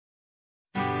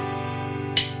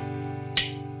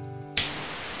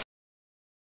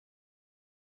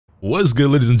What's good,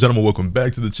 ladies and gentlemen? Welcome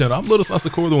back to the channel. I'm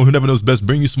LotusAsakura, the one who never knows best,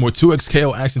 bringing you some more 2x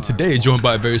KO action today, joined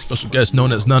by a very special guest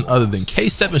known as none other than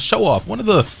K7 Showoff, one of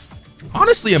the,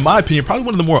 honestly, in my opinion, probably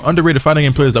one of the more underrated fighting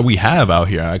game players that we have out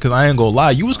here. Because I ain't gonna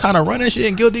lie, you was kind of running shit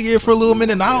in Guilty Gear for a little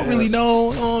minute, and I don't really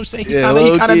know, you know what I'm saying? He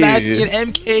kind of nasty in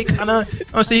MK, kind of, you know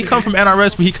what I'm saying? He come from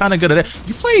NRS, but he kind of good at it.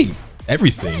 You play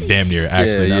everything damn near,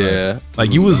 actually. Yeah.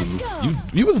 Like you was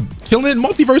killing it in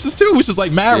multiverses too, which is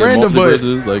like mad random, but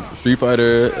like Street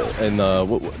Fighter and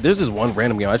there's this one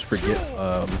random game I just forget.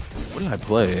 What did I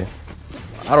play?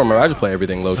 I don't remember. I just play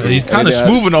everything low key. He's kind of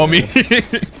smoothing on me.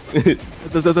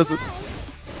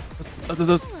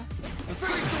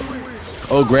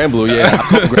 Oh, Grand Blue, yeah.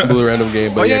 Grand Blue random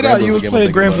game. But oh yeah, you was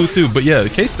playing Grand Blue too. But yeah,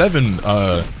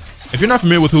 K7. If you're not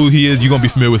familiar with who he is, you're gonna be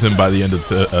familiar with him by the end of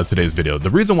today's video. The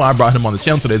reason why I brought him on the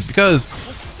channel today is because,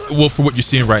 well, for what you're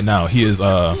seeing right now, he is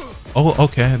oh,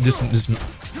 okay, just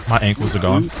my ankles are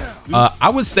gone. I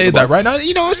would say that right now,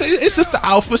 you know what I'm saying, it's just the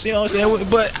alpha, you know what I'm saying,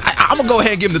 but I'm gonna go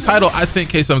ahead and give him the title. I think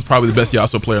K7 is probably the best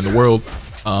Yasuo player in the world.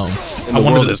 The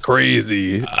world is crazy.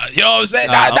 You know what I'm saying?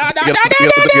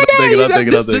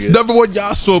 This #1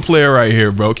 Yasuo player right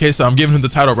here, bro. Okay, so I'm giving him the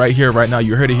title right here, right now.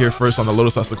 You heard it here first on the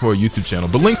LotusAsakura YouTube channel.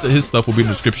 But links to his stuff will be in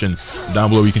the description down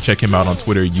below. You can check him out on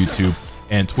Twitter, YouTube,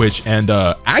 and Twitch. And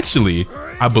actually,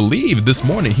 I believe this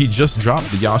morning he just dropped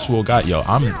the Yasuo guide. Yo,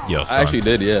 son. I actually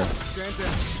did, yeah.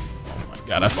 Oh my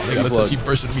god, I finally got a touchy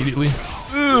person immediately.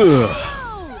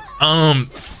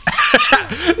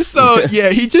 So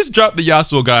yeah, he just dropped the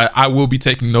Yasuo guide. I will be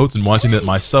taking notes and watching it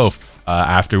myself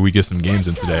after we get some games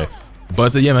in today.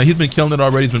 But yeah, man, he's been killing it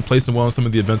already. He's been placing well in some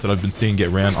of the events that I've been seeing get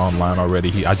ran online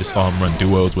already. I just saw him run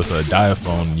duos with a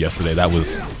Diaphone yesterday. That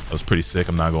was pretty sick,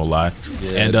 I'm not gonna lie.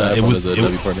 Yeah, and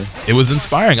it was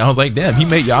inspiring. I was like, damn, he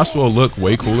made Yasuo look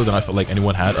way cooler than I felt like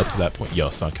anyone had up to that point. Yo,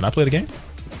 son, can I play the game?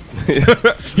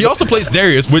 He also plays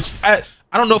Darius, which I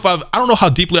don't know how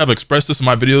deeply I've expressed this in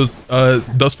my videos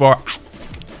thus far.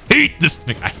 I hate this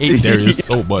thing. I hate Darius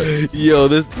so much. Yo,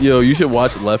 you should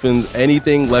watch Leffins.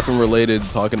 Anything Leffin related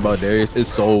talking about Darius is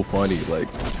so funny. Like,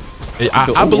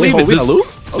 I believe that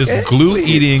this glue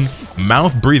eating,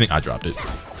 mouth breathing. I dropped it.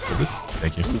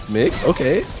 Thank you. This mix,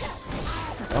 okay.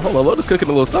 Hold on, Lotus cooking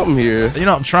a little something here. You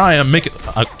know, I'm trying to make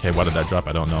it. Okay, why did that drop?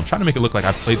 I don't know. I'm trying to make it look like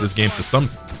I played this game to some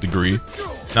degree.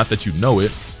 Not that you know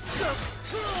it.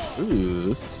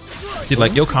 Ooh. See,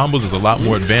 like, your combos is a lot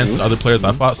more advanced than other players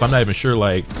I fought, so I'm not even sure,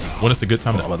 like, when it's a good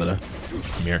time to... Come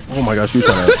here. Oh my gosh, you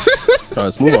trying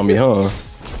to smooth on me, huh?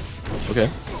 Okay.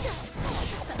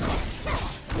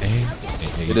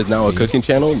 It is now a cooking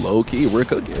channel. Low key, we're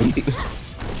cooking.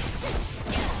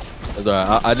 That's all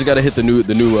right. I just gotta hit the new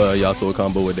Yasuo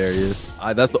combo with Darius.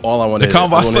 That's all I want to hit. The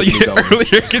combo I saw you hit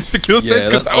earlier gets the kill set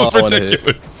because that was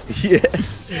ridiculous. Yeah.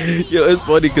 Yo, it's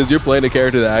funny because you're playing a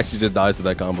character that actually just dies to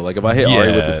that combo. Like, if I hit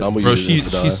Ari with this combo, bro,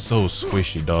 she's so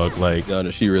squishy, dog. Like,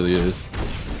 no, she really is.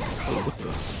 Oh,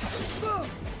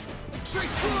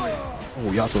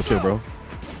 Yasuo chill, bro.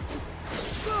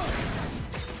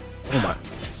 Oh my.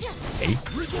 Hey.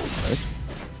 Nice.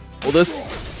 Hold this.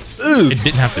 It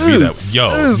didn't have to be that.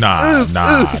 Yo, nah.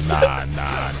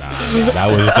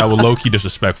 That was low key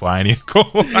disrespectful. I ain't even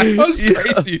going. That was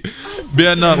crazy.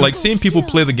 Man, like, seeing people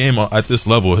play the game at this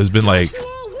level has been like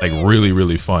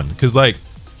really fun. Cause like,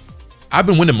 I've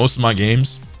been winning most of my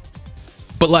games,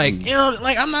 but like, you know,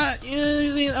 like I'm not.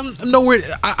 I'm nowhere.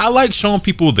 I like showing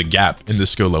people the gap in the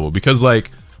skill level because like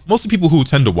most of the people who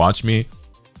tend to watch me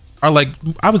are like,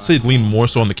 I would say lean more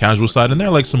so on the casual side, and there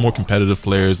are like some more competitive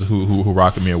players who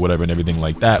rock with me or whatever and everything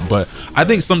like that. But I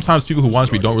think sometimes people who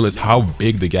watch me don't realize how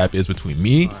big the gap is between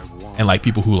me and like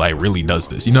people who like really does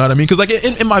this. You know what I mean? Because like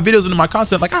in my videos and in my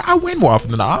content, like I win more often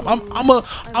than not. I'm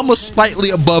a slightly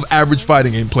above average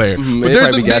fighting game player, but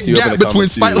there's a big gap between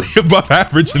slightly above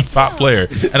average and top player.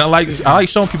 And I like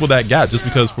showing people that gap just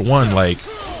because, for one, like,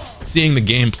 seeing the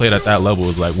game played at that level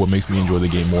is like what makes me enjoy the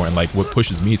game more and like what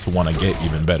pushes me to want to get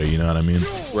even better. You know what I mean?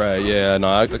 Right. Yeah.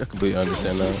 No, I completely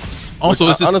understand that. Also,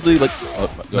 it's just, honestly, like,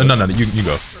 no, you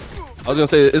go. I was gonna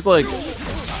say, it's like,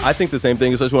 I think the same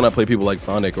thing, especially when I play people like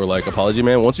Sonic or like Apology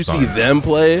Man. Once you see them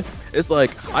play, it's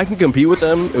like I can compete with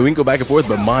them and we can go back and forth.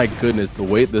 But my goodness,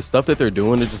 the stuff that they're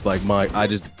doing is just like I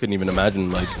just couldn't even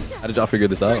imagine. Like, how did y'all figure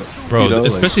this out, bro? You know?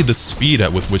 Especially like, the speed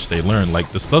with which they learn.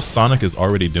 Like the stuff Sonic is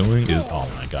already doing is, oh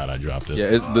my god, I dropped it.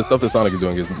 Yeah, the stuff that Sonic is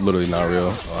doing is literally not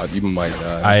real. You might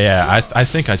die. I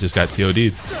think I just got TOD'd.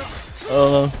 You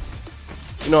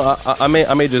know, I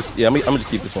may just I'm gonna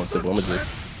just keep this one simple. I'm gonna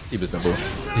just keep it simple.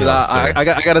 Yeah, I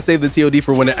gotta save the TOD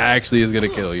for when it actually is gonna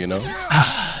kill, you know?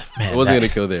 Man, it wasn't gonna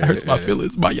kill there. It hurts my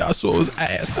feelings. My Yasuo is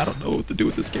ass. I don't know what to do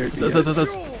with this character.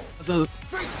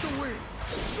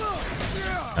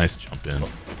 Nice jump in.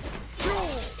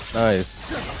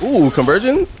 Nice. Ooh,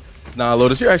 conversions? Nah,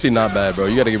 Lotus, you're actually not bad, bro.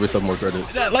 You got to give yourself more credit.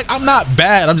 Like, I'm not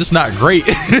bad. I'm just not great.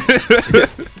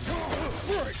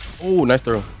 Oh, nice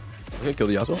throw. Okay, kill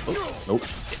the Yasuo. Oh, nope.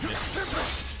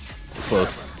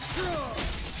 Close.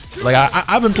 Like,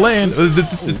 I've been playing. The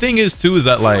thing is, too, is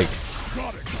that, like,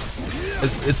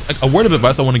 it's a word of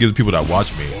advice I want to give the people that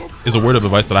watch me. Is a word of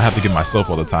advice that I have to give myself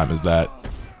all the time, is that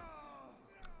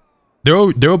there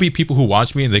will be people who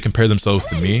watch me and they compare themselves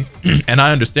to me. And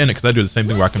I understand it because I do the same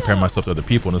thing where I compare myself to other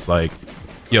people. And it's like,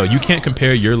 yo, you can't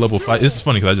compare your level 5. This is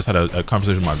funny because I just had a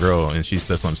conversation with my girl and she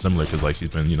said something similar because like she's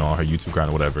been, you know, on her YouTube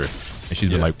grind or whatever. And she's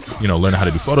been like, you know, learning how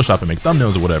to do Photoshop and make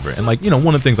thumbnails or whatever. And like, you know,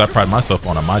 one of the things I pride myself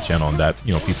on my channel and that,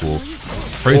 you know, people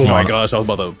praise me on. Oh my gosh, I was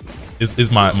about to...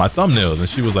 Is my thumbnails. And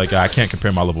she was like, I can't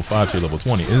compare my level 5 to your level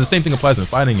 20. And the same thing applies in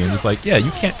fighting games. It's like, yeah, you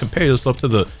can't compare yourself to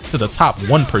the top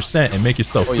 1% and make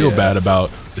yourself feel bad about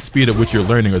the speed at which you're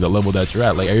learning or the level that you're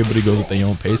at. Like everybody goes at their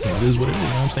own pace and it is what it is. You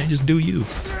know what I'm saying? Just do you.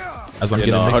 As I'm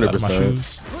getting mixed out of my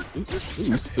shoes.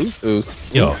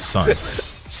 Yo, son.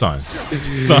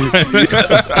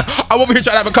 I'm over here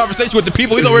trying to have a conversation with the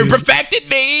people. He's over here perfected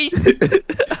me.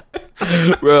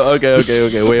 Bro, okay.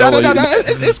 Wait, no.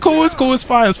 It's cool. It's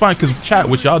fine. Because chat,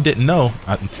 which y'all didn't know,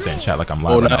 I'm saying chat like I'm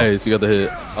live. Oh, nice. You got the hit.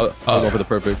 I'll go for the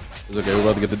perfect. It's okay. We're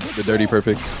about to get the dirty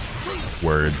perfect.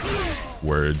 Word.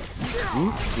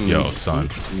 Yo, son.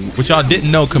 What y'all didn't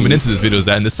know coming into this video is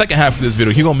that in the second half of this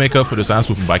video, he gonna make up for this ass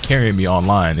whooping by carrying me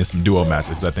online in some duo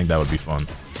matches. I think that would be fun.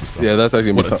 So, yeah, that's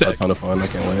actually gonna be a ton of fun. I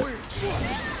can't wait.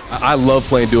 I love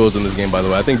playing duos in this game, by the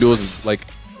way. I think duos is like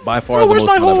by far the most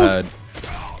fun I've had.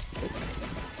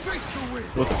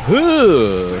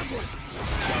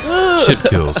 Chip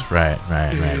kills. Right.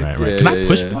 Yeah, Can I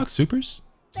push block supers?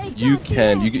 You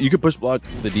can. You could push block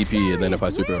the DP, and then if I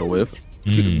super, it'll whiff.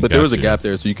 But there was a gap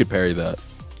there, so you could parry that.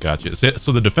 Gotcha.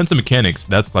 So the defensive mechanics,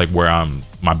 that's like where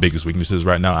my biggest weaknesses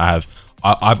right now.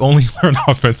 I've only learned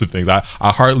offensive things. I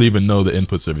hardly even know the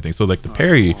inputs of everything. So like the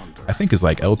parry, I think is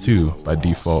like L2 by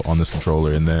default on this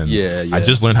controller, and then I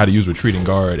just learned how to use retreating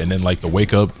guard, and then like the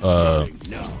wake up,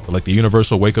 like the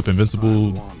universal wake up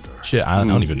invincible shit. I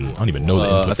don't even know the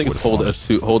input. I think it's hold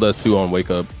S2 on wake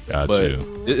up. But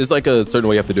it's like a certain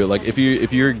way you have to do it. Like if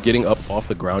you're getting up off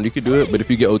the ground, you could do it, but if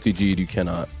you get OTG'd, you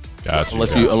cannot.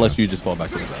 Unless you just fall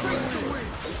back to the ground.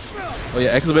 Oh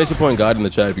yeah, exclamation point God in the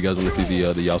chat if you guys want to see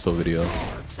the Yasuo video.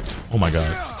 Oh my god,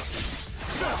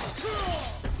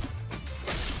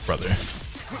 brother.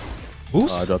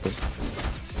 Oops. I dropped it.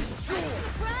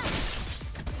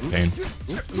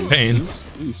 Pain.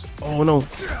 Oh no.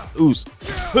 Ooze.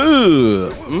 Oh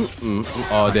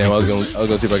damn, I was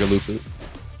gonna see if I could loop it.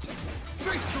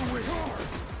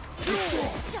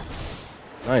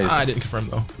 Nice. I didn't confirm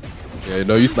though. Yeah,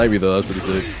 no, you sniped me though. That's pretty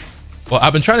sick. Well,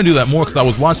 I've been trying to do that more because I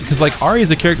was watching, because like Ari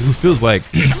is a character who feels like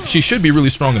she should be really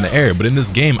strong in the air, but in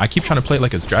this game I keep trying to play it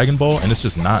like it's Dragon Ball and it's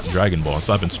just not Dragon Ball. And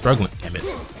so I've been struggling. Damn it.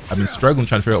 I've been struggling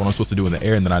trying to figure out what I'm supposed to do in the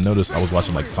air, and then I noticed I was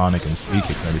watching like Sonic and speed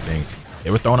kicks and everything.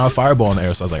 They were throwing out fireball in the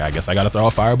air, so I was like, I guess I gotta throw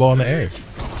a fireball in the air.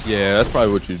 Yeah, that's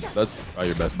probably your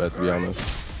best bet, to be honest.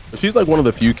 But she's like one of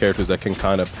the few characters that can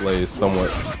kind of play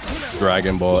somewhat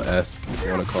Dragon Ball-esque, if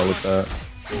you want to call it that.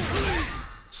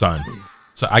 Son.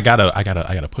 So I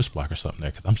gotta push block or something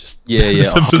there because I'm just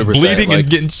I'm just bleeding like, and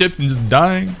getting chipped and just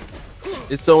dying.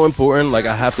 It's so important. Like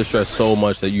I have to stress so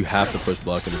much that you have to push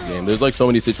block in this game. There's like so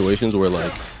many situations where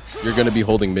like you're gonna be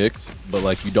holding mix, but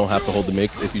like you don't have to hold the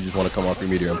mix if you just want to come off your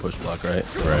meteor and push block, right?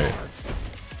 So, right.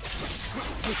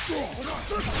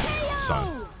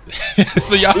 Son.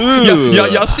 So y'all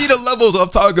see the levels I'm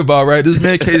talking about, right? This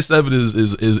man K7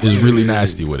 is really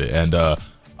nasty with it, and I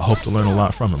hope to learn a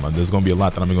lot from him. There's gonna be a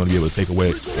lot that I'm gonna be able to take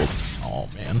away. Oh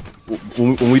man.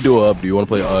 When we do do you want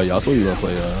to play Yasuo or you want to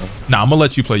play Nah, I'm gonna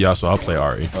let you play Yasuo. I'll play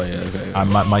Ari. Oh yeah, okay.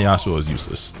 My Yasuo is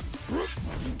useless.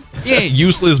 He ain't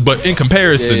useless, but in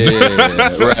comparison.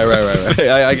 Yeah. Right.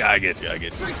 I get you.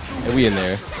 And we in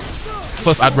there.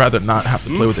 Plus, I'd rather not have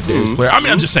to play with the Darius player. I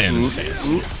mean, I'm just saying.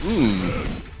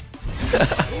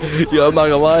 Yo, I'm not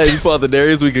gonna lie. You fought the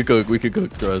Darius, we could cook.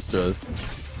 Trust.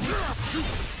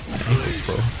 Ankles,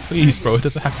 bro. Please, bro. It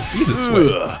doesn't have to be this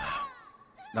way.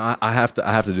 Nah, I have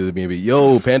to do the BNB.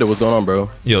 Yo, Panda, what's going on,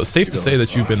 bro? Yo, safe to say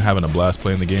that you've been having a blast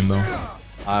playing the game, though.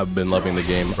 I've been loving the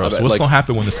game, bro. So what's gonna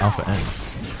happen when this alpha ends?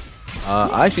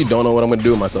 I actually don't know what I'm gonna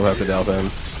do with myself after the alpha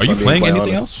ends. Are you playing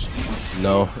anything else?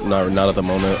 No, not at the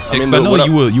moment. I mean, I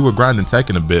know you were grinding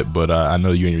Tekken a bit, but I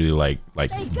know you ain't really like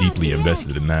deeply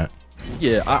invested in that.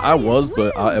 Yeah, I was,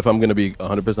 but if I'm gonna be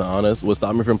 100% honest, what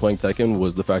stopped me from playing Tekken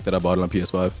was the fact that I bought it on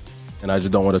PS5, and I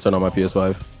just don't want to turn on my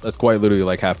PS5. That's quite literally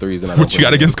like half the reason. What you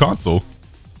got against console?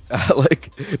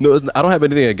 like no, I don't have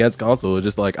anything against console. It's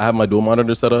just like I have my dual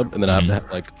monitor set up, and then I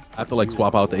have to like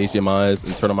swap out the HDMI's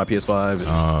and turn on my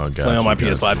PS5 and play on my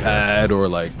PS5 pad or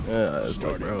like. It's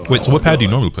like, bro, wait, so what pad do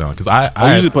you normally play on? Because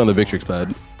I usually play on the Victrix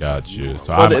pad. Got you.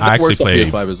 So I actually play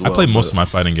PS5 as well, I play most of my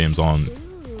fighting games on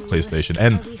PlayStation,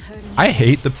 and I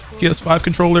hate the PS5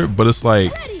 controller, but it's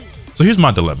like, so here's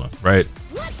my dilemma, right?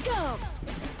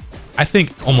 I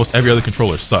think almost every other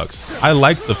controller sucks. I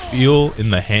like the feel in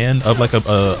the hand of like a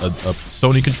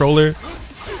Sony controller,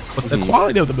 but the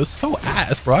quality of them is so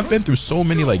ass, bro. I've been through so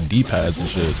many like D-pads and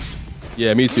shit.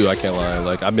 Yeah, me too. I can't lie.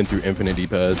 Like I've been through infinite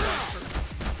D-pads.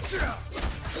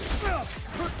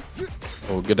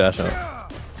 Oh, good dash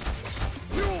out.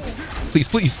 Please,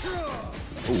 please.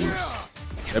 Ooh.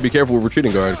 Gotta be careful with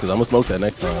retreating guard because I'm gonna smoke that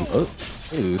next time.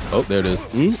 Oh, there it is.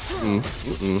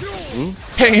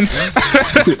 Pain. Pain,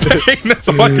 that's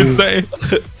all I can say.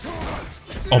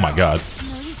 Oh my god.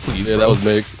 Please, yeah, bro. that was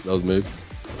mixed. That was mixed.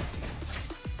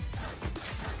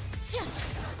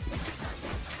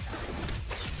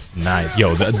 Nice.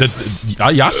 Yo, the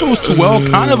Yasuo's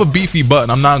 2L kind of a beefy button.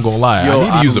 I'm not gonna lie. Yo, I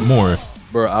need to use it more.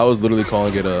 Bro, I was literally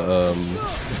calling it a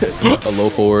low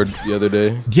forward the other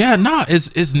day. Yeah, nah,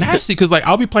 it's nasty because like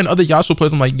I'll be playing other Yasuo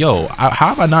players. I'm like, yo, how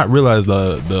have I not realized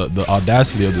the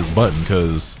audacity of this button?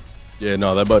 Because yeah,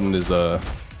 no, that button is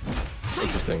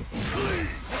interesting.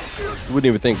 You wouldn't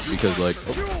even think because like,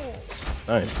 oh,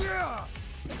 nice.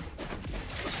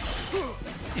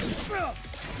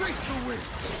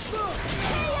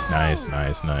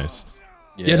 Nice.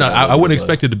 Yeah, no, I wouldn't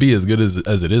expect it to be as good as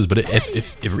it is, but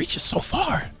if it reaches so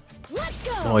far.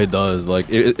 Oh, it does. Like,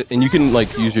 and you can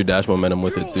like use your dash momentum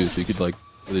with it too, so you could like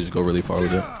really just go really far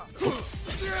with it. Oh,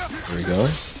 there we go.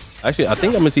 Actually, I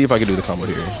think I'm gonna see if I can do the combo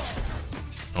here.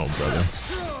 Oh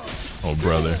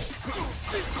brother.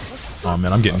 Oh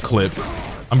man, I'm getting clipped.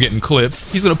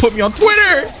 He's gonna put me on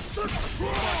Twitter.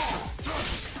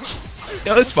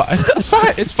 Yo, it's fine. It's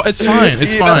fine.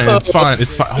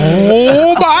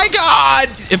 Oh my god!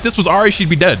 If this was Ari, she'd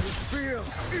be dead.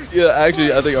 Yeah,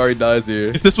 actually, I think Ari dies here.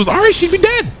 If this was Ari, she'd be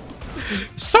dead.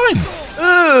 Son! Is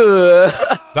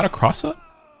that a cross up?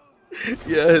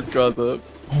 Yeah, it's cross up.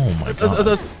 Oh my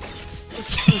god.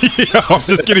 Yo, I'm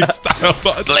just getting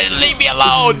styled. Leave me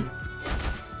alone!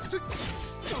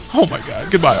 Oh my god.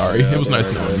 Goodbye, Ari. It was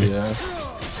nice knowing you. Yeah.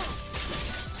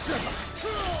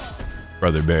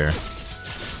 Brother Bear.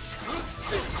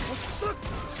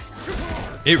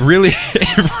 It really,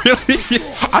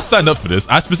 I signed up for this.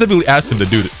 I specifically asked him to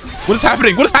do it. What is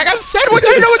happening? What is happening? I said, what?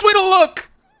 I know which way to look.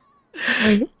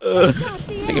 I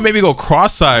think it made me go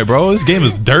cross-eyed, bro. This game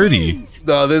is dirty.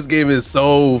 No, this game is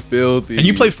so filthy. And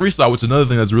you play freestyle, which is another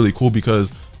thing that's really cool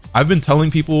because I've been telling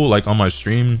people like on my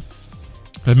stream,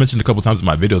 I've mentioned a couple times in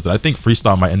my videos that I think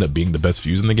freestyle might end up being the best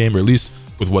fuse in the game, or at least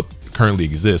with what currently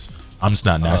exists. I'm just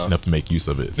not nasty enough to make use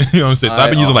of it. You know what I'm saying? So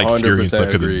I've been using like Fury and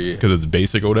stuff because it's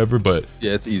basic or whatever. But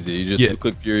yeah, it's easy. You just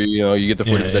click Fury. You know, you get the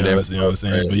 40% damage. You know what I'm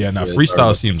saying? But yeah, now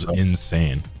freestyle seems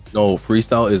insane. No,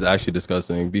 freestyle is actually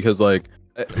disgusting because like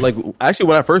actually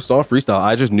when I first saw freestyle,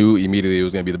 I just knew immediately it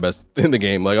was gonna be the best in the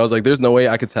game. Like I was like, there's no way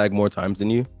I could tag more times than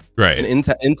you. Right. And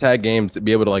in tag games to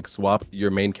be able to like swap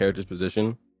your main character's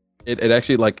position, it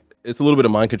actually like it's a little bit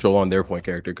of mind control on their point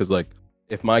character because like.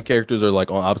 If my characters are like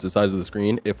on opposite sides of the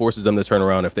screen, it forces them to turn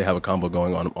around if they have a combo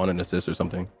going on an assist or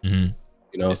something. You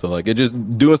know, so like it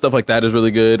just doing stuff like that is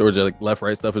really good, or just like left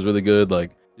right stuff is really good.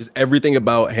 Like just everything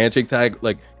about handshake tag,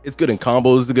 like it's good in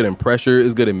combos, it's good in pressure,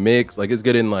 it's good in mix, like it's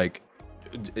good in like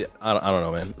I don't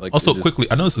know, man. Like also quickly,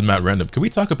 I know this is mad random. Can we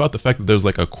talk about the fact that there's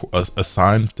like a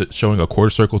sign showing a quarter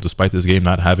circle despite this game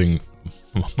not having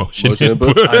motion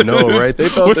input? I know, right? They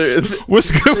thought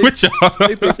what's good with y'all?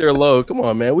 They think they're low. Come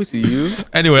on, man. We see you.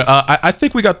 Anyway, I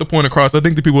think we got the point across. I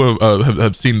think the people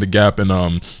have seen the gap in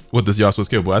what this Yasuo's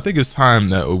capable. I think it's time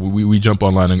that we jump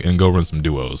online and go run some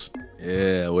duos.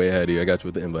 Yeah, way ahead of you. I got you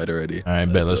with the invite already. All right,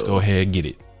 bet. Let's go ahead and get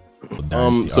it.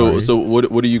 So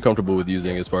what are you comfortable with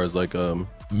using as far as like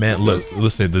man, look,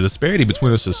 listen, the disparity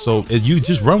between us is so you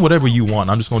just run whatever you want.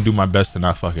 I'm just gonna do my best to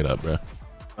not fuck it up, bro.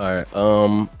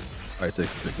 All right,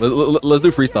 66. Let's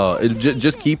do freestyle.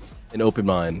 Just keep an open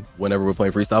mind whenever we're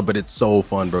playing freestyle, but it's so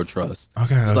fun, bro. Trust.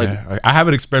 Okay. Like I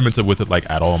haven't experimented with it like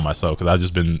at all myself because I've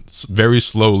just been very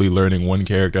slowly learning one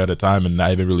character at a time and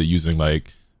not even really using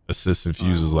like assists and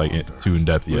fuses like too in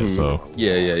depth yet. So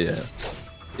yeah.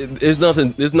 There's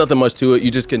nothing much to it. You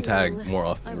just can tag more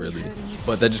often, really,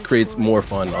 but that just creates more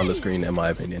fun on the screen, in my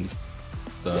opinion.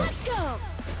 So,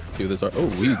 see this. Oh,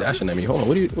 he's dashing at me. Hold on.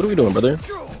 What are we doing, brother?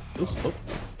 Oops, oh.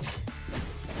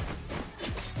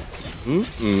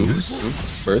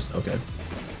 First, okay.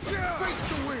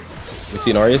 We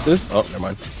see an Ari assist. Oh, never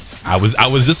mind. I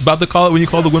was just about to call it when you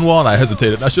called the wind wall, and I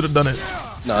hesitated. I should have done it.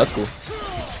 Nah, that's cool.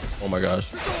 Oh my gosh.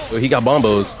 Oh, he got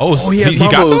bombos. Oh, he has he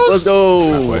bombos. got those? Let's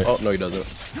go. Oh no, he doesn't.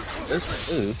 This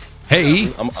is.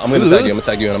 Hey. I'm gonna tag you. I'm gonna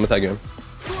tag you. And I'm gonna tag you.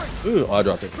 Ooh, oh, I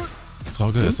dropped it. It's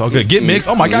all good. It's all good. Get mixed.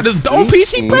 Oh my God, this dope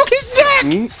piece. He broke his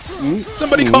neck.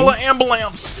 Somebody call an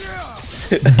ambulance.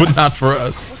 But not for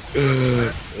us.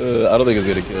 I don't think it's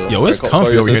gonna kill. Yo, it's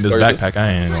comfy over here in this backpack.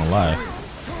 I ain't gonna lie.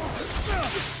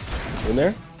 In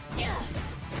there?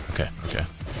 Okay. Okay.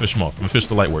 Fish them off. I'm gonna fish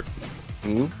the light work.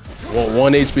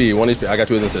 One HP. One HP. I got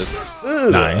you with assist.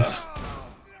 Nice.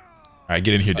 All right,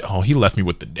 get in here. Oh, he left me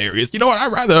with the Darius. You know what?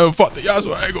 I'd rather have fought the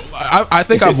Yasuo. I ain't gonna lie. I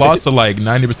think I've lost to like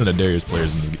 90% of Darius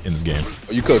players in this game.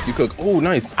 Oh, you cook. You cook. Oh,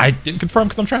 nice. I didn't confirm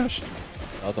because I'm trash.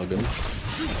 That's all good.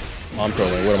 I'm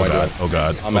trolling. What am I doing? Oh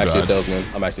God. I'm actually a salesman.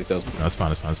 I'm actually a salesman. No, that's fine.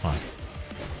 That's fine.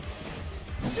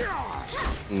 That's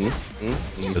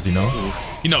fine. Does he know?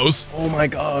 He knows. Oh my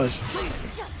gosh.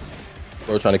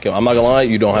 Bro, trying to kill. I'm not gonna lie.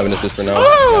 You don't have an assist for now.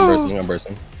 I'm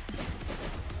bursting.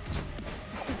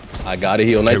 I gotta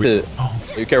heal. Nice hit. Oh.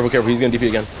 Hey, careful. He's gonna DP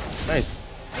again. Nice.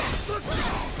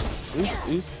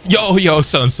 Yo,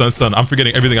 son. I'm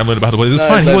forgetting everything I've learned about the play. This is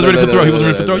fine. He wasn't ready for throw. He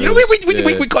wasn't ready for throw. You know, we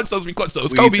clutch those. We clutch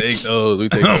those. Kobe. We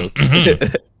take those.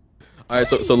 All right.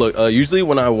 So look. Usually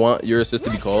when I want your assist to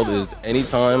be called is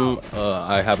anytime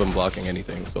I have him blocking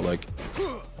anything. So like,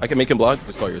 I can make him block.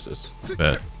 Just call your assist.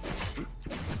 Bet.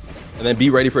 And then be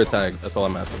ready for a tag. That's all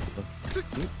I'm asking.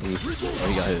 Oh,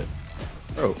 he got hit.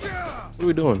 Bro, what are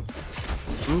we doing?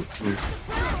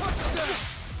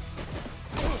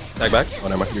 Tag back? Oh,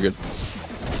 never mind. You're good.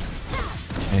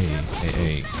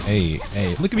 Hey.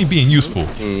 Look at me being useful.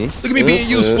 Look at me being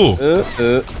useful.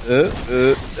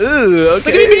 Okay. Look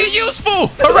at me being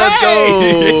useful.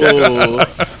 Hooray!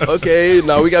 Okay,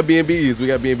 now we got B&Bs. You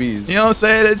know what I'm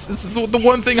saying? It's the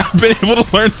one thing I've been able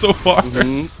to learn so far.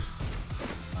 All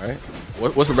right.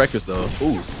 What's for breakfast, though?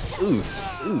 Ooze.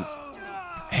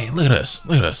 Hey, look at us.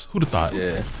 Who'd have thought?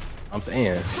 Yeah, I'm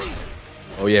saying.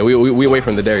 Oh yeah, we away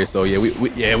from the Darius though. Yeah,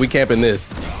 we camping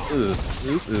this. Okay,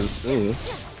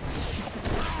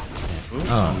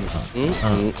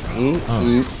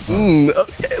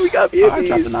 we got BAB. I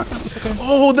dropped the knockdown. Okay.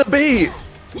 Oh, the bait.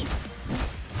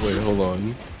 Wait, hold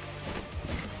on.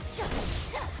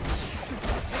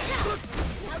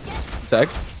 Tag.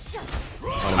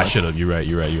 I should have. You're right.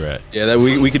 Yeah, that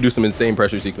we could do some insane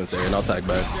pressure sequence there, and I'll tag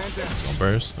back. Don't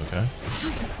burst. Okay.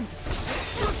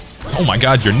 Oh my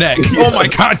God, your neck. Oh my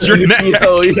God, your neck.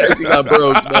 Oh, he actually got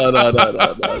broke. No,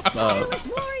 stop.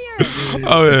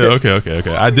 Oh yeah. Okay.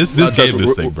 This game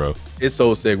is sick, bro. It's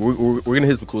so sick. We're gonna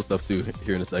hit some cool stuff too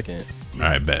here in a second. All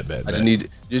right, bet. I just need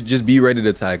just be ready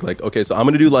to tag. Like, okay, so I'm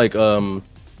gonna do like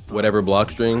whatever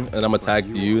block string, and I'm gonna tag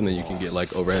to you, and then you can get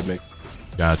like overhead mix.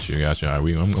 Got you. All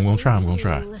right, I'm gonna try.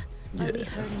 Yeah.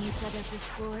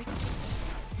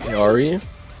 Hey, Ari.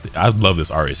 I love this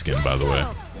Ari skin, by the way.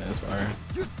 Yeah, that's fire.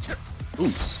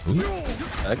 Oops.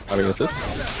 Tag. I mean, assist.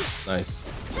 Nice.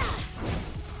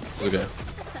 Okay.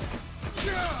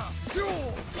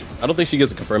 I don't think she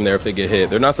gets a confirm there if they get hit.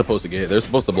 They're not supposed to get hit. They're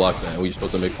supposed to block that. We're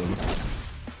supposed to mix them.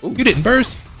 Ooh. You didn't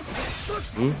burst.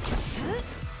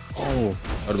 Oh,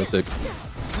 that would have been sick.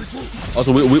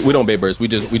 Also, we don't bait burst. We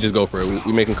just go for it.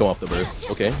 We make him come off the burst.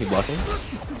 Okay, he's blocking.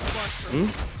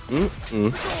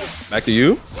 Back to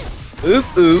you.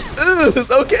 This is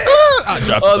okay.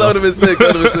 Oh, that would have been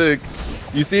sick.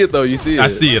 You see it though. You see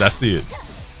it. I see it.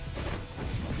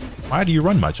 Why do you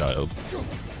run, my child?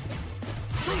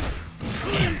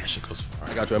 Damn, that shit goes far.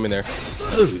 I got you. I'm in there.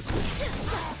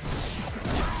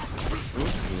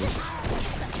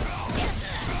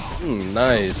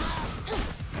 Nice.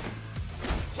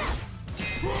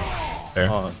 There.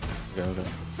 Oh, okay.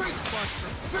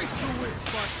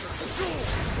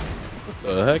 What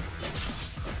the heck?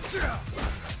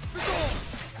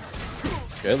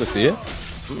 Okay, let's see it.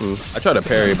 I tried to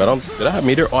parry, but did I have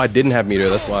meter? Oh, I didn't have meter.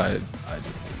 That's why I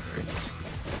just didn't parry.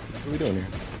 What are we doing here?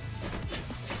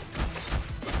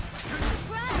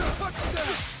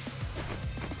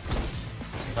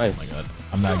 Nice. Oh my God.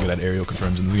 I'm not good at aerial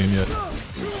confirms in this game yet.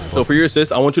 So for your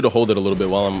assist, I want you to hold it a little bit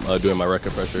while I'm doing my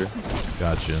record pressure.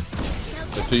 Gotcha.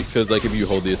 Because like if you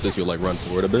hold the assist, you'll like run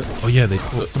forward a bit. Oh yeah, they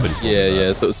told somebody.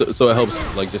 Yeah. So it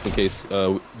helps like just in case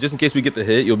we get the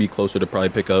hit, you'll be closer to probably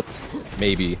pick up,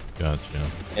 maybe. Gotcha.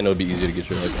 And it'll be easier to get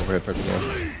your like overhead pressure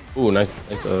going. Ooh, nice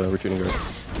retreating guard.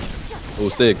 Oh,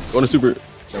 sick. Going to super.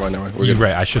 Never mind. You're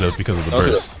right. I should have because of the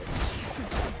burst.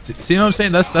 See what I'm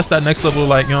saying? That's that next level,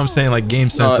 like, you know what I'm saying, like game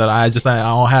sense that I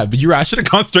don't have. But you're right. I should have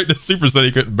gone straight to super so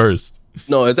he couldn't burst.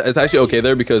 No, it's actually okay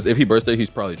there because if he bursts there, he's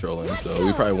probably trolling. So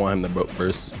we probably want him to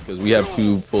burst because we have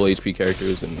 2 full HP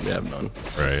characters and we have none.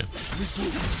 Right.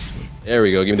 There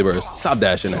we go. Give me the burst. Stop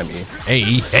dashing at me.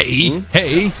 Hey.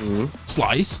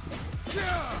 Slice.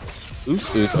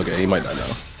 Oops. Okay, he might not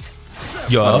know.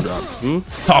 Yeah.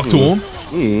 Talk to him.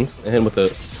 And hit him with the.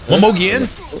 One more again.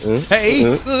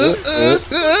 Hey.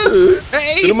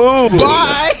 Hey. Move.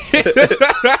 Bye.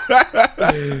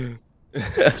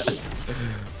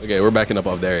 Okay, we're backing up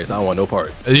off Darius. I don't want no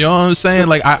parts. You know what I'm saying?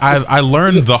 Like I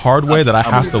learned the hard way that I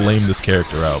have to lame this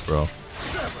character out, bro.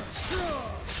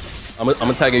 I'm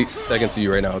gonna tag into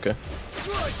you right now, okay?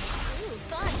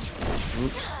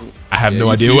 I have no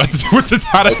idea what to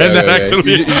how to end that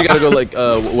actually. You gotta go like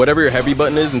whatever your heavy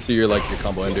button is and see your like your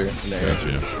combo ender in there.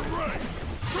 Gotcha.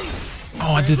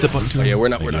 Oh, I did the button too. Oh, yeah, we're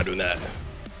not doing that.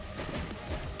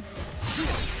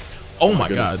 Oh my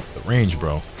god, the range,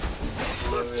 bro.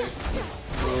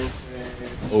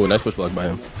 Oh, nice push block by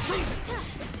him.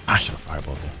 I should have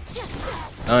fireballed there.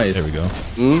 Nice. There we go.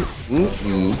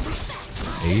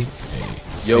 Hey.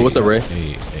 Yo, what's up, Ray?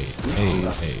 Hey.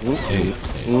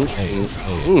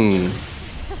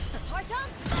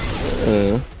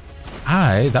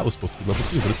 That was supposed to be level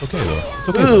 2, but it's okay though. It's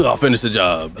okay. I'll finish the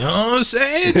job. You know what I'm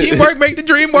saying? Teamwork make the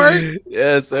dream work.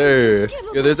 Yes, sir.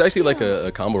 Yeah, there's actually like a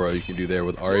combo roll you can do there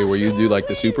with Ari where you do like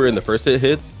the super and the first hit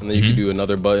hits, and then you can do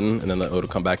another button, and then it'll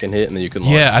come back and hit, and then you can.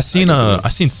 Yeah, I seen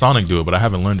Sonic do it, but I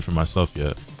haven't learned it for myself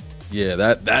yet. Yeah,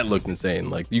 that looked insane.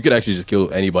 Like you could actually just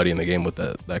kill anybody in the game with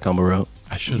that combo route.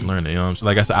 I should learn it. You know what I'm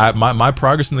saying? Like I said, my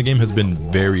progress in the game has been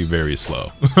very, very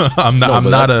slow.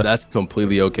 That's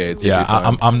completely okay.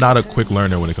 I'm not a quick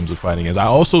learner when it comes to fighting games. I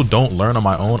also don't learn on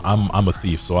my own. I'm a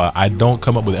thief, so I don't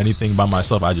come up with anything by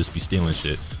myself. I just be stealing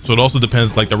shit. So it also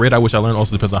depends. Like the rate at which I learn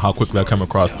also depends on how quickly I come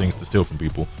across things to steal from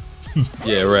people.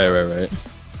 Yeah, right.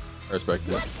 I respect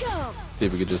that. See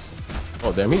if we could just.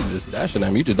 Oh damn, he's just dashing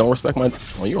at me. You just don't respect my.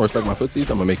 Well, you don't respect my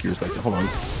footsies. I'm gonna make you respect it. Hold on.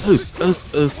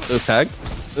 Tag.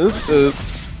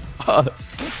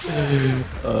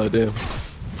 Oh damn.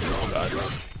 Oh god.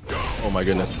 Oh my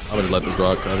goodness. I'm gonna let this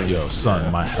rock. Yo,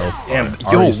 son, my health. Damn.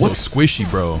 Yo, what? So squishy,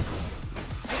 bro.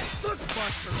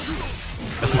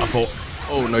 That's my fault.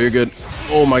 Oh no, you're good.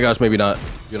 Oh my gosh, maybe not.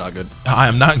 You're not good. I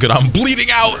am not good. I'm bleeding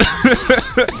out.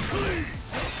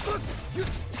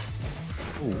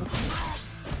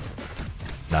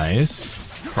 Nice.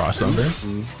 Crossover.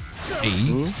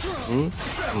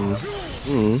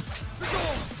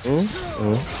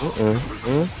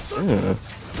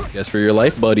 Guess for your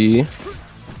life, buddy.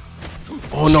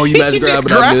 Oh no, you magic grab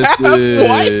and I missed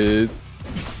it.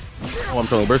 Oh, I'm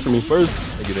trying to burst for me first.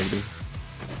 Thank you.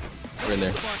 We're in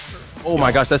there. Oh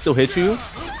my gosh, that still hit you?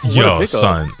 Yo,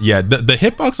 son. Yeah, the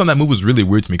hitbox on that move was really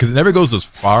weird to me because it never goes as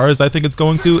far as I think it's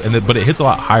going to, but it hits a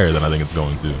lot higher than I think it's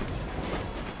going to.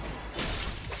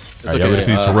 Right,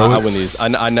 okay. I win these.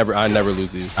 I never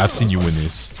lose these. I've seen you win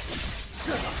these.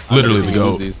 Literally the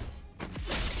GOAT.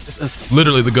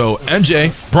 Literally the GOAT.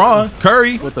 MJ, Braun,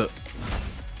 Curry. What the?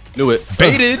 Knew it.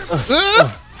 Baited.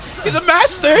 He's a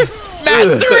master.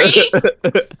 Mastery.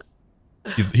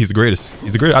 He's the greatest.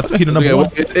 He's the greatest. I thought he'd the number one.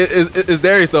 It's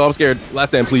Darius though. I'm scared. Last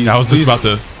stand, please. I was just about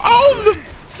to. Oh.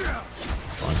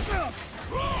 It's fine.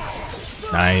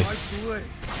 Nice.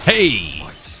 Hey.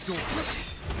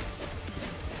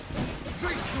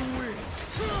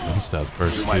 That's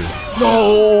perfect.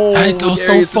 No, I go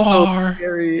so far.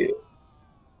 So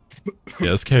Yeah,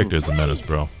 this character is a menace,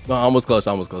 bro. No, almost close.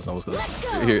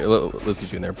 Here, let's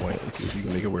get you in their point. Let's see if you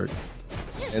can make it work.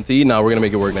 NT, no, we're gonna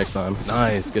make it work next time.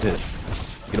 Nice, good hit.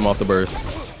 Get him off the burst.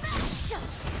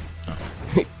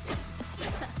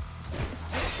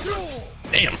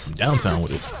 Damn, from downtown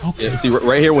with it. Okay. Yeah, see,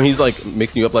 right here when he's like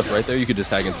mixing you up left, right there, you could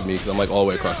just tag into me because I'm like all the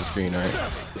way across the screen, right?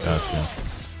 Gotcha.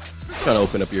 Trying to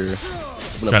open up your.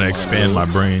 Trying to expand my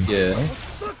brain. Yeah.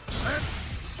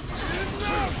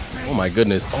 Oh my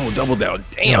goodness. Oh, double down.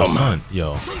 Damn. Yo, son.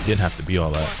 Yo, didn't have to be all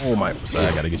that. Oh my. Sorry,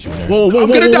 I gotta get you in there. Whoa, I'm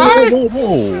gonna die.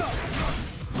 Whoa.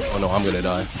 Oh no, I'm gonna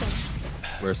die.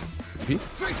 Where's DP?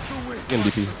 Get him,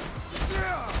 DP.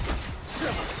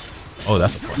 Oh,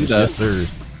 that's a punish. Yes, sir.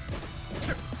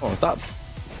 Oh, stop.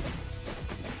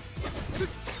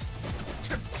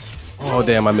 Oh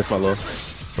damn, I missed my low.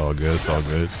 It's all good. It's all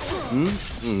good.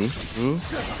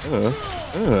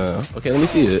 Okay, let me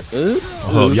see it.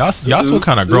 Yasuo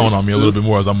kind of growing on me a little bit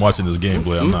more as I'm watching this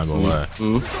gameplay. I'm not gonna lie.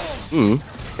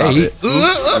 Hey,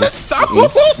 stop!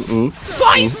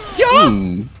 Slice, yo!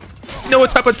 You know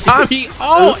what type of time he?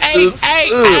 Oh,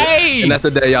 hey! And that's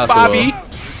a day, Yasuo. Bobby.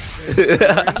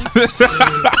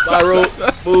 Viral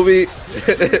movie.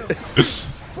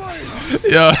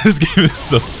 Yo, this game is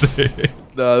so sick.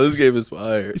 Nah, this game is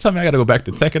fire. You tell me I gotta go back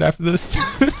to Tekken after this?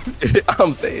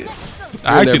 I'm saying.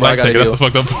 I actually like Tekken. That's the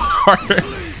fucked up part.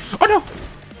 Oh no!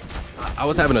 I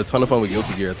was having a ton of fun with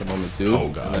Guilty Gear at the moment too. Oh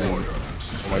god.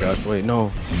 Oh my gosh! Wait,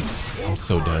 no. I'm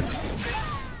so dead.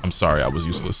 I'm sorry, I was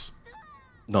useless.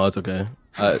 No, it's okay.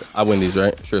 I win these,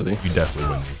 right? Surely. You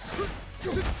definitely win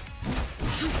these.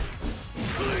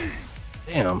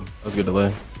 Damn, that was a good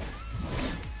delay.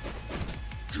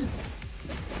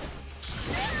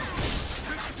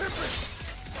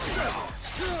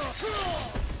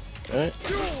 Right.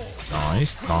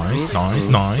 Nice.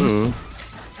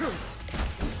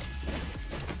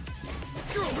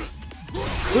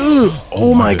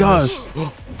 Oh my gosh.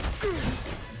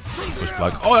 Push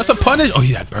block. Oh, that's a punish. Oh,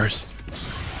 he had burst.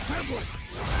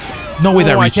 No way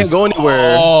that reaches. I can't go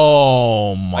anywhere.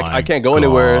 Oh my I can't go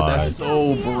anywhere. That's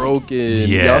so broken.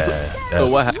 Yeah. So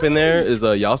what happened there is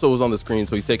Yasuo was on the screen,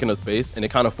 so he's taking up space, and it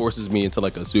kind of forces me into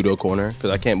like a pseudo corner because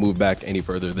I can't move back any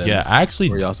further than I actually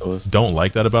where Yasuo is. Don't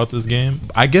like that about this game.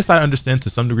 I guess I understand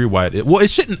to some degree why it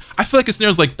shouldn't. I feel like it's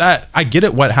snares like that. I get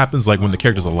it what happens like when the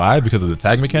character's alive because of the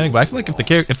tag mechanic, but I feel like if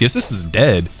the assist is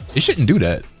dead, it shouldn't do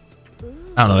that.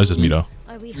 I don't know. That's just me though.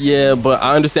 Yeah, but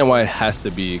I understand why it has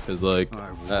to be because like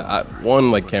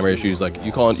one like camera issues. Like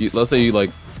let's say you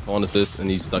like call an assist and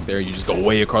he's stuck there. You just go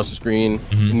way across the screen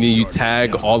and then you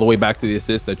tag all the way back to the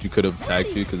assist that you could have tagged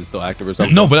to because it's still active or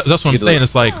something. No, but that's what I'm saying.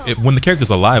 It's like when the character's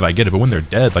alive, I get it, but when they're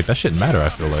dead, like that shouldn't matter. I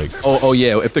feel like. Oh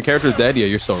yeah, if the character's dead, yeah,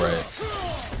 you're so right.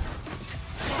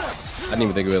 I didn't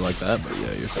even think of it like that, but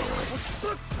yeah, you're so right.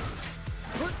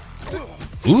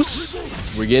 Oos?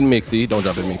 We're getting mixy. Don't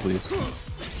drop at me, please.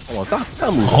 Come on, stop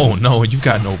moving. Oh no, you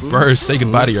got no burst. Say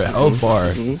goodbye to your health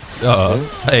bar.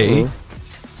 Hey.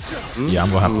 Yeah, I'm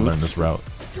gonna have to learn this route.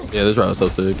 Yeah, this route is so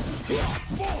sick. Okay.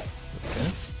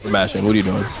 We're mashing. What are you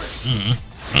doing?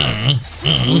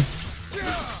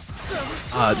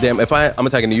 Damn. If I'm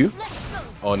attacking you.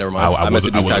 Oh, never mind. I meant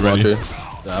to do tag launcher.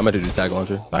 Yeah, I meant to do tag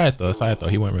launcher. I thought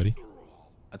he wasn't ready.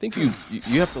 I think you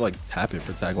have to like tap it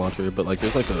for tag launcher, but like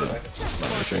there's like a.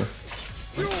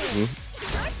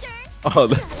 Oh, I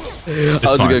was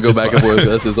just gonna go back and forth.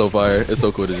 This is so fire. It's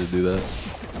so cool to just do that.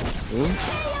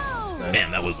 Nice.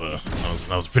 Damn, that was a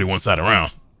pretty one-sided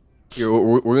round. Here,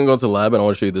 we're gonna go to the lab, and I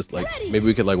want to show you this. Like, maybe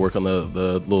we could like work on the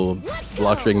little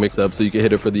block string mix-up, so you can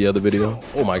hit it for the other video.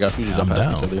 Oh my gosh, we just jump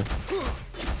past each other.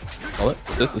 Call it.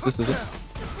 Is this?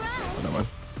 Oh, never mind.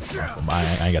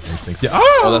 I ain't got the instincts yet.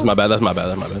 Oh, that's my bad. Should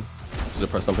have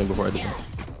pressed something before I did that.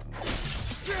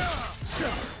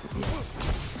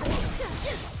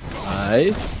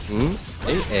 Nice.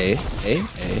 Hey.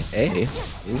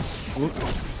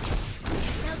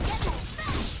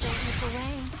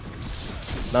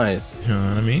 Nice. You know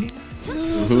what I mean?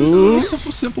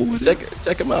 Simple with it.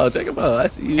 Check him out. I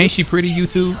see you. Ain't she pretty,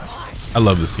 YouTube? I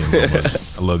love this skin so much.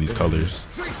 I love these colors.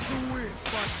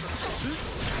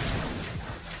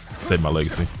 Save my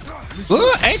legacy.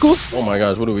 Ankles. Oh my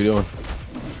gosh, what are we doing?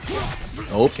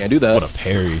 Oh, can't do that. What a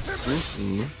parry.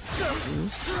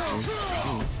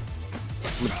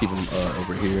 I'm gonna keep him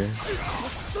over here.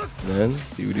 And then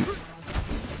see what he.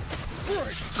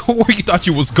 Where you thought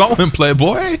you was going,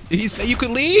 playboy? Did he say you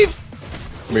could leave?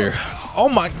 Come here. Oh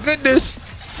my goodness.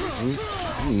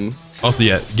 Also,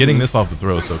 yeah, getting this off the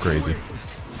throw is so crazy.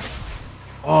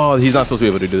 Oh, he's not supposed to be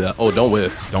able to do that. Oh, don't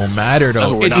whiff. Don't matter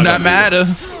though. It do not matter.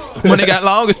 When it got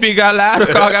longer, speed got louder,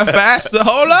 car got faster.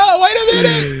 Hold on, wait a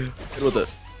minute. What the?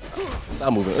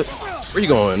 Stop moving. Where you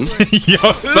going?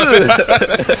 Yo,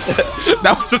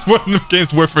 that was just one of the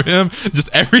games where for him, just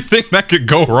everything that could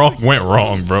go wrong went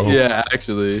wrong, bro. Yeah,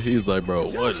 actually, he's like, bro,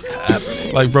 what is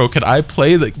happening? Like, bro, can I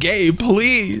play the game,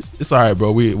 please? It's all right,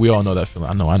 bro. We all know that feeling.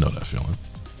 I know that feeling.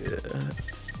 Yeah.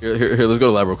 Here, let's go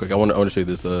to lab real quick. I want to show you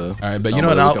this. All right, but you know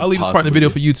what? I'll leave this part in the video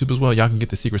for YouTube as well. Y'all can get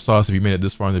the secret sauce if you made it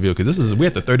this far in the video, because we're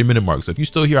at the 30-minute mark. So if you're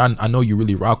still here, I know you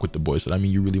really rock with the boys. So I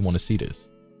mean, you really want to see this.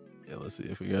 Yeah, let's see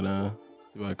if we gotta.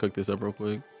 See if I cook this up real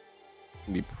quick.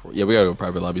 Yeah, we gotta go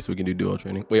private lobby so we can do duo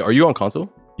training. Wait, are you on console?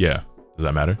 Yeah. Does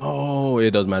that matter? Oh,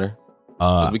 it does matter.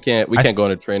 We can't go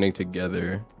into training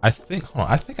together. I think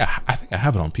I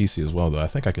have it on PC as well though. I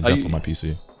think I can jump on my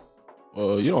PC.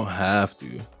 Well, you don't have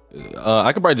to.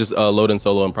 I could probably just load in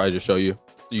solo and probably just show you.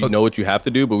 So you know what you have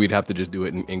to do, but we'd have to just do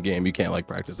it in game. You can't like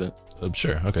practice it.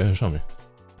 Sure. Okay, show me.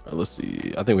 Let's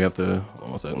see. I think we have to. Hold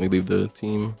on a second. Let me leave the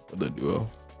team or the duo.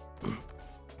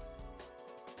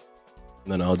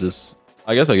 And then I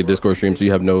guess I could Discord stream so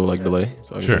you have no like delay.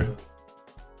 So sure.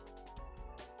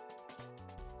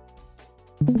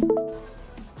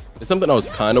 It's something I was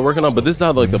kind of working on, but this is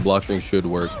how like the block string should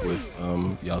work with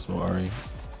Yasuo Ari.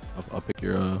 I'll pick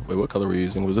your wait, what color were you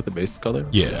using? Was it the base color?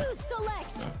 Yeah.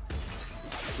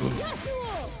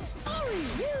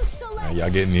 Y'all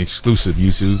getting the exclusive,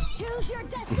 YouTube.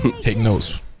 Take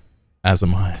notes, as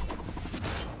am I.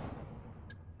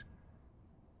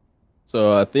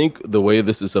 So I think the way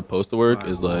this is supposed to work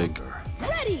is like,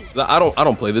 I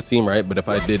don't play this team, right? But if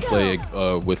I did play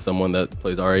with someone that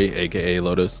plays Ari, aka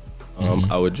Lotus,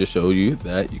 I would just show you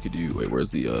that you could do. Wait,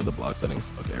 where's the block settings?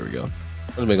 Okay, here we go.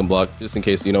 Let's make them block just in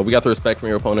case, you know, we got the respect from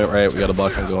your opponent, right? We got a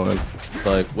block thing going. It's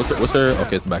like, what's her?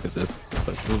 Okay, it's the back assist. So it's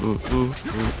like,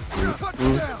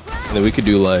 and then we could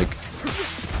do like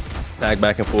tag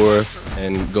back and forth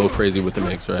and go crazy with the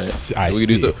mix, right? We could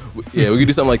do so, yeah, we could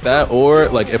do something like that. Or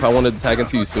like if I wanted to tag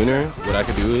into you sooner, what I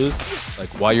could do is like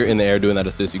while you're in the air doing that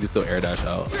assist, you can still air dash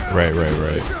out. Right.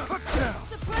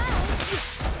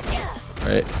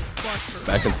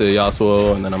 Back into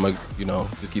Yasuo, and then I'm gonna, you know,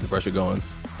 just keep the pressure going.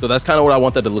 So that's kind of what I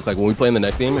want that to look like when we play in the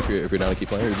next game. If you're down to keep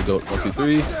playing, you go 1, 2,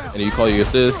 3, and you call your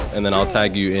assist, and then I'll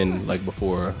tag you in like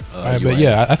before. But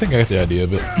yeah, I think I got the idea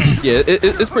of it. Yeah,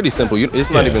 it's pretty simple.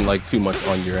 It's not even like too much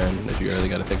on your end that you really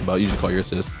got to think about. You just call your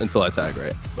assist until I tag,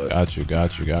 right? But, got you. All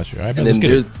right, and then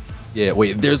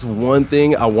there's one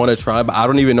thing I want to try, but I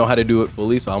don't even know how to do it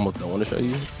fully, so I almost don't want to show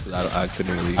you. I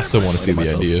couldn't really. I still want to see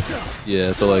the idea.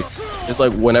 Yeah, so like it's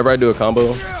like whenever I do a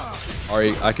combo,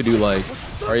 I could do like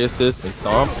Ari assist and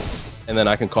stomp, and then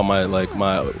I can call my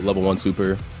level 1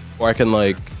 super, or I can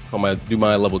like do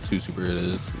my level 2 super. It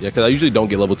is, yeah, because I usually don't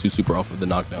get level 2 super off of the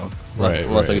knockdown,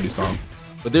 unless I can do stomp.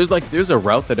 But there's a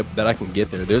route that I can get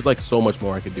there. There's like so much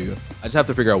more I could do. I just have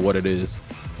to figure out what it is.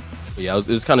 But yeah, it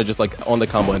was kind of just like on the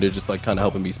combo end, just like kind of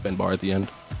helping me spin bar at the end.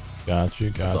 Got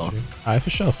you. All right,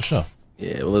 for sure.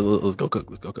 Yeah, well, let's go cook.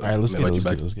 All right, let's get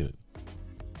it.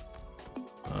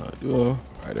 Duo. All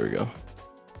right, there we go.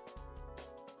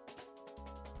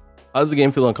 How's the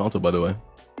game feel on console, by the way?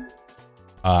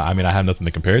 I mean, I have nothing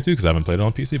to compare it to because I haven't played it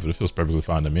on PC, but it feels perfectly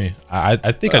fine to me. I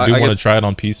think I do want to try it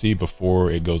on PC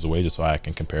before it goes away, just so I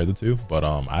can compare the two. But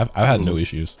I've had no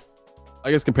issues. I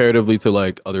guess comparatively to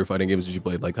like other fighting games that you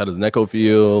played, like how does Neko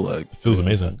feel? Like it feels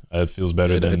amazing. It feels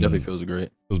better than. It definitely feels great.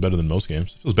 It feels better than most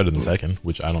games. It feels better than Tekken,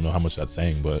 which I don't know how much that's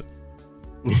saying, but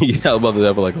yeah, I was about to say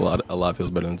like a lot feels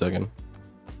better than Tekken.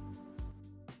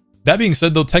 That being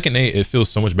said, though, Tekken 8 it feels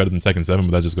so much better than Tekken 7,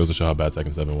 but that just goes to show how bad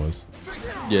Tekken 7 was.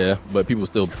 Yeah, but people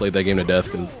still played that game to death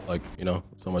because, like, you know,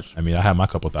 so much. I mean, I had my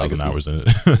couple thousand hours in it.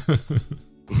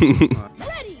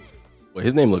 Well,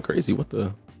 his name looked crazy. What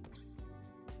the?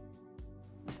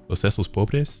 Los Esos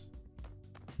Pobres?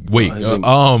 Wait,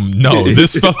 no,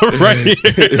 this fella right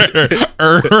here.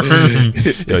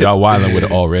 Yo, y'all wilding with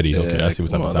it already. Okay, I see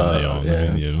what's up with that, y'all.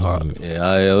 Yeah,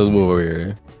 let's move over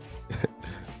here.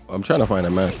 I'm trying to find a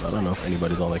match. I don't know if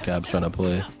anybody's on the cabs trying to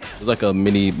play. There's like a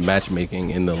mini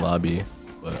matchmaking in the lobby,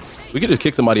 but we could just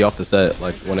kick somebody off the set,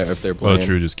 like if they're playing. Oh,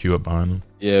 true. Just queue up behind them.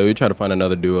 Yeah, we try to find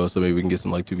another duo so maybe we can get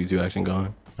some like 2v2 action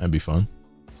going. That'd be fun.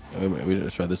 Yeah, we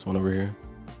just try this one over here.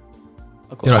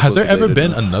 You know, has there ever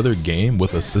been another game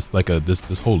with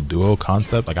this whole duo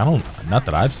concept? Like, not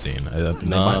that I've seen.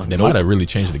 They might have really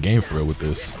changed the game for real with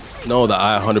this. No,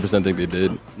 I 100% think they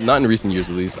did. Not in recent years,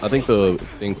 at least. I think the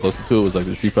thing closest to it was like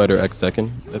the Street Fighter X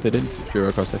Tekken that they did. Street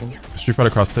Fighter Cross Tekken. Street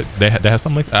Fighter Cross Tekken. They had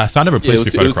something like that. So I never played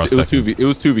Street Fighter Cross Tekken. It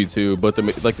was 2v2, but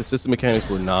the system mechanics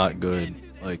were not good.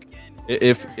 Like,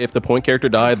 if the point character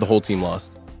died, the whole team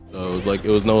lost. So it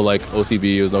was no like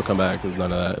OCB, it was no comeback, it was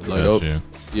none of that. It was like,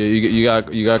 yeah, you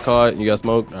got caught, you got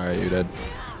smoked. All right, you're dead.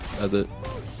 That's it.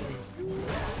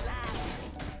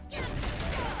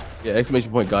 Yeah,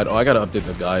 exclamation point guide. Oh, I gotta update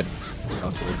the guide.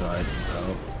 Hospital guide.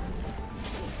 So.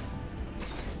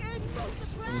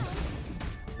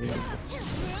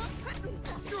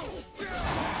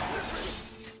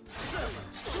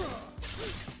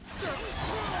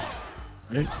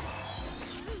 Right.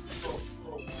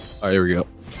 All right, here we go.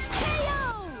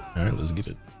 All right, let's get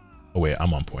it. Oh wait,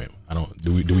 I'm on point.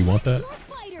 Do we want that?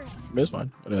 It's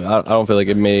fine. I don't feel like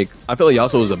it makes. I feel like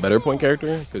Yasuo is a better point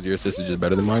character because your assist is just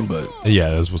better than mine. But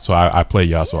yeah, so I play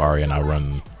Yasuo Ari and I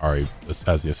run Ari as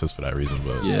the assist for that reason.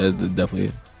 But yeah,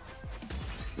 definitely.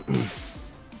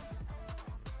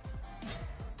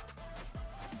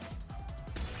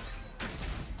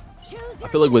 I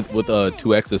feel like with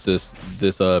 2x assists,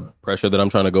 this pressure that I'm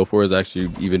trying to go for is actually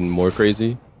even more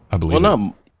crazy. I believe.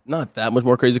 Well, not that much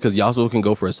more crazy because Yasuo can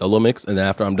go for a solo mix, and then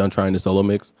after I'm done trying to solo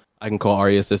mix, I can call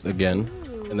Ari assist again,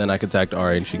 and then I can tag to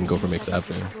Ari and she can go for mix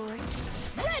after,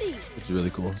 which is really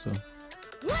cool. So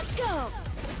let's go.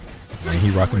 Man,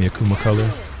 he rocking the Akuma color.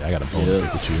 Yeah, I got a bone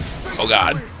pick with you. Oh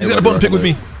God, he's got a bone pick with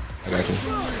me. I got you.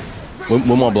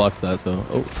 One more blocks that. So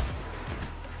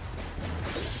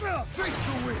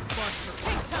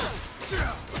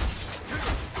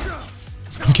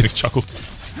I'm getting chuckled.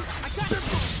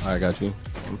 I got you.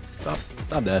 Stop.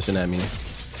 Stop dashing at me.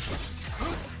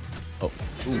 Oh,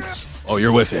 ooh. Oh,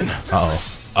 you're whiffing.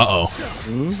 Oh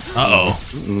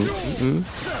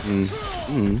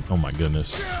my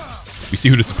goodness. We see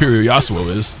who the superior Yasuo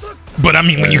is. But I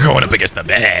mean, when you're going up against the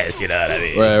best, you know what I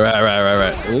mean?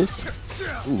 Right.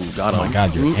 Ooh, got him. Oh my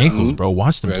god, your ankles, bro.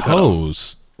 Watch them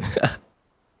toes.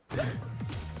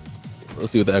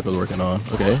 Let's see what the echo's working on.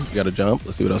 Okay, you got to jump.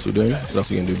 Let's see what else you're doing. What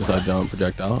else you can do besides jump,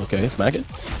 projectile? Okay, smack it.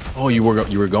 Oh, you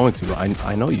were going to.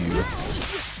 I know you.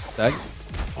 Tag.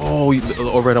 Oh, the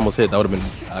overhead almost hit. That would have been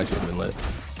actually been lit.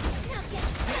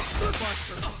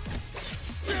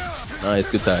 Nice,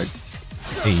 good tag.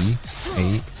 Hey.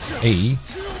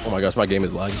 Oh my gosh, my game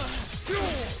is lagging.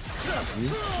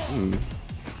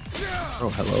 Oh,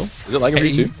 hello. Is it lagging for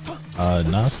you too?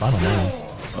 No, it's fine on mine.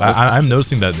 I'm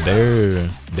noticing that their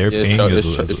ping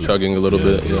is chugging a little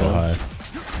bit. Yeah. High.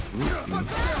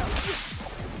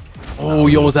 Oh,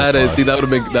 you almost had it. See, that would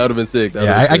have been sick.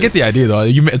 Yeah, I get the idea though.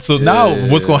 Now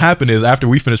what's gonna happen is after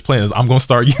we finish playing is I'm gonna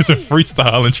start using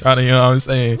freestyle and trying to, you know what I'm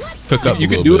saying, cook up. You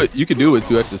can do it. You can do it with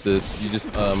 2x assists. You just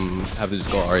have to just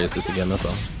go RA assist again. That's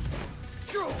all.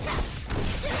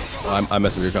 Oh, I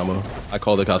messed with your combo. I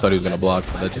called it 'cause I thought he was gonna block,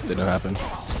 but that just didn't happen.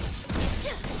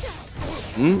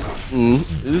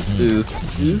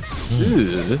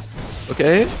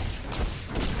 Okay.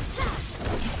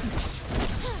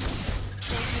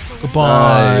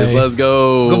 Goodbye. Nice, let's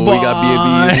go. Goodbye. We got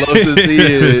B&B's. Love to see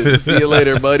it. See you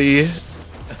later, buddy.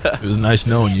 It was nice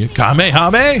knowing you. Kame.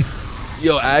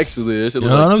 Yo, actually, you know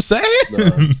what I'm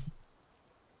saying?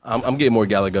 I'm getting more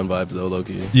Galagun vibes though,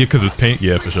 low-key. Yeah, because it's pink.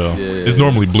 Yeah, for sure. It's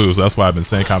normally blue, so that's why I've been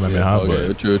saying Kame. Okay,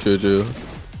 but true. See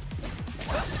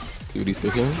what he's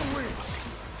picking.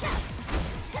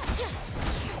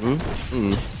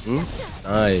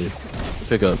 Nice.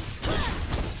 Pick up.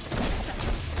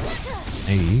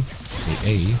 Hey.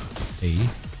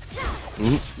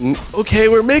 Okay,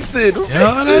 we're mixing. You know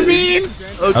what I mean?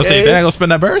 Okay. I'll say, you think I gonna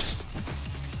spend that burst?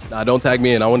 Nah, don't tag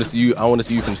me in. I want to see you. I want to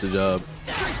see you finish the job.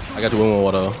 I got to win one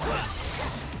water.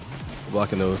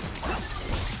 Blocking those.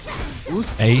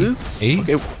 Hey.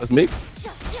 Okay, let's mix.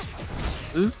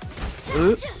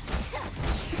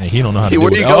 And he don't know how to do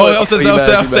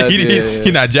it.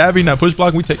 He not jabbing, not push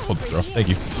blocking. We take hold this throw. Thank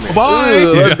you. Bye.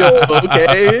 Let's go.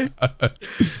 Okay.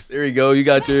 There you go. You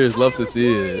got yours. Love to see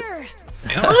it.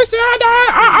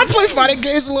 I play fighting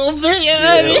games a little bit.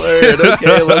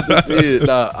 Okay, love to see it.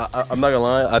 Nah, I'm not gonna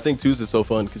lie. I think twos is so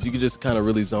fun because you can just kind of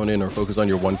really zone in or focus on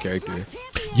your one character.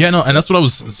 Yeah, no, and that's what I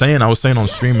was saying. I was saying on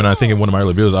stream, and I think in one of my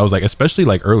early videos, I was like, especially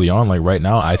like early on, like right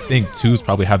now, I think twos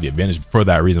probably have the advantage for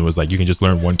that reason. Was like you can just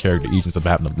learn one character each instead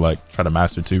of having to like try to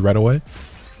master two right away.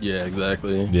 Yeah,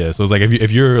 exactly. Yeah, so it's like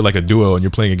if you're like a duo and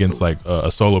you're playing against like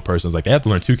a solo person, it's like they have to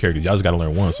learn two characters. Y'all just got to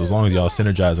learn one. So as long as y'all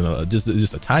synergizing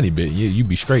just a tiny bit, you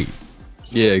be straight.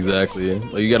 Yeah, exactly.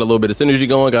 Like you got a little bit of synergy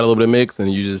going, got a little bit of mix,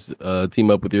 and you just team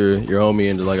up with your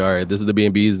homie and just like, all right, this is the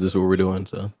B&Bs, this is what we're doing.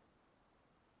 So.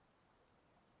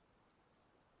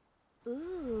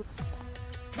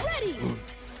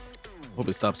 Hope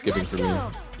it stops skipping for me.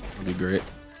 That'd be great.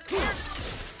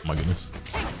 Oh my goodness.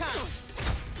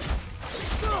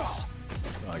 Oh,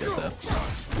 I got that.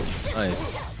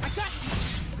 Nice.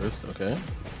 First, okay.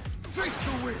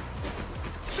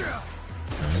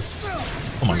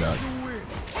 Oh my god.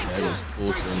 Yeah, it was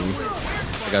full screen.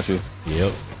 I got you.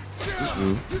 Yep.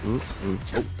 Oh.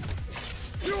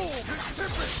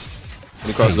 When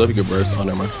he crosses up, you can burst. Oh,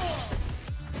 never mind.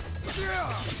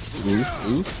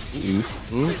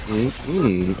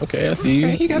 Okay, I see you,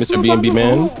 Mr. B&B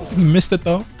man. He missed it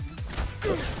though.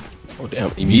 Oh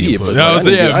damn! Immediate push. Yeah,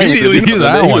 immediately. He's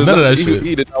like, I don't want none of that shit.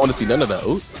 He did not want to see none of that.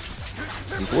 Oops.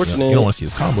 Unfortunate. You don't want to see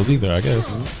his combos either, I guess.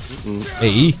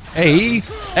 Hey.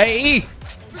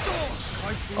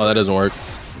 Oh, that doesn't work.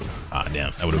 Ah, damn.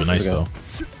 That would have been nice though.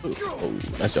 Oh,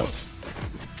 nice jump.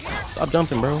 Stop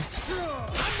jumping, bro.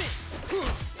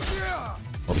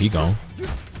 Oh, he gone.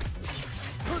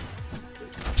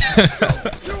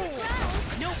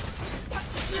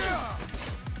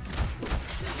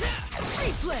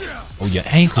 Oh, your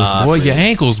ankles, boy. Your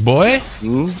ankles, boy.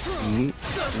 You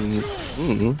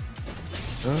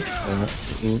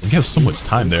have so much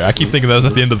time there. I keep thinking that was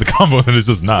at the end of the combo, and it's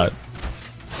just not.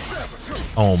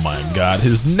 Oh my god,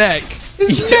 his neck.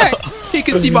 His neck. He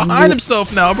can see behind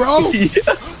himself now, bro.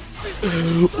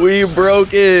 We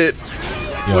broke it.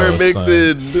 Yo, we're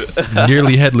mixing.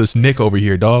 Nearly headless Nick over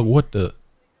here, dog. What the?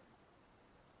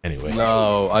 Anyway.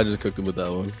 No, I just cooked him with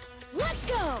that one. Let's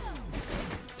go.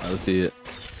 Let's see it.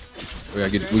 We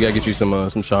gotta get you some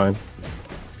shine.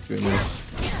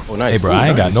 Oh, nice. Hey, bro, I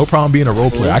ain't got no problem being a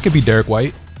role player. I could be Derek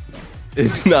White.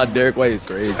 Nah, Derek White is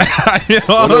crazy. You know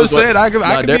what I'm saying? I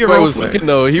could be a role player.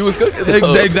 No, he was cooking.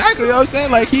 Exactly what I'm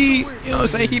saying. Like you know what I'm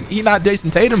saying? He not Jason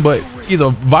Tatum, but he's a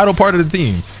vital part of the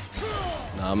team.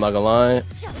 Nah, I'm not gonna lie.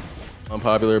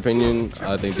 Unpopular opinion,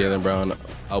 I think Jaylen Brown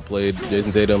outplayed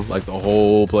Jason Tatum like the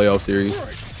whole playoff series.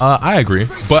 I agree,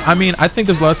 but I mean, I think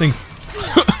there's a lot of things.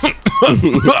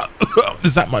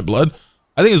 Is that my blood?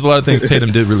 I think there's a lot of things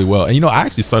Tatum did really well. And you know, I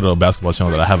actually started a basketball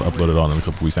channel that I haven't uploaded on in a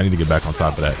couple weeks. I need to get back on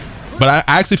top of that. But I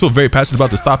actually feel very passionate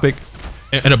about this topic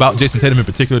and about Jason Tatum in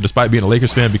particular, despite being a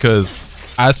Lakers fan, because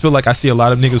I just feel like I see a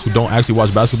lot of niggas who don't actually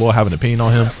watch basketball have an opinion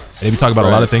on him. And they be talking about a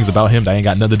lot of things about him that ain't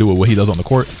got nothing to do with what he does on the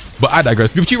court. But I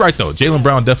digress. But you're right though. Jaylen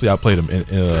Brown definitely outplayed him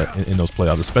in those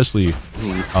playoffs, especially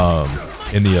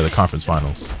in the conference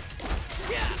finals.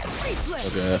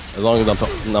 Okay, as long as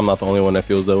I'm not the only one that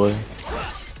feels that way.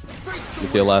 You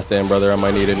see a last stand, brother. I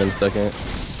might need it in a second.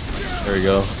 There we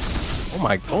go. Oh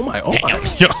my.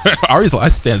 Ari's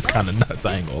last stand's kind of nuts.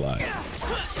 I ain't gonna lie.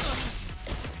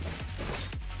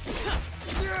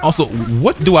 Also,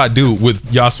 what do I do with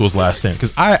Yasuo's last stand?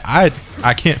 Because I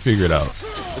can't figure it out.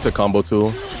 It's a combo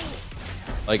tool.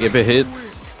 Like if it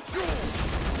hits.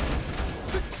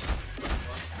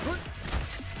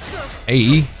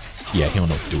 AE. Yeah, he don't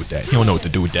know what to do with that. He don't know what to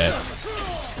do with that.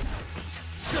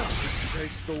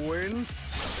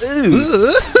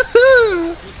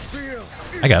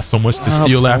 I got so much to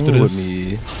steal after this.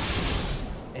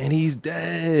 And he's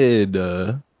dead.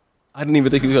 I didn't even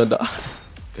think he was gonna die.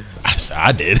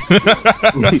 I did.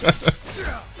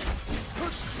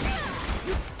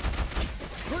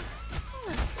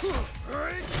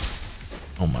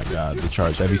 Oh my god, the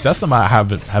charge heavy. So that's something I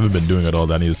haven't been doing at all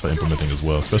that I need to start implementing as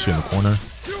well, especially in the corner.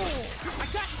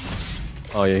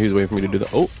 Oh yeah, he was waiting for me to do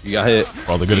that. Oh, you got hit.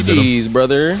 All the good at him,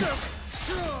 brother.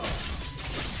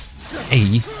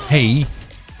 Hey.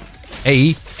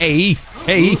 It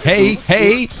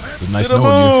was nice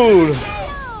knowing you.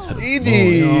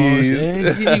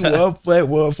 GG. Well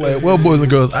played. Well, boys and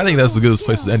girls, I think that's the goodest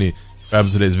place as any for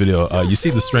today's video. You see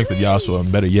the strength of Yasuo,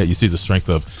 and better yet, you see the strength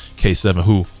of K7,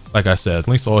 who, like I said,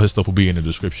 links to all his stuff will be in the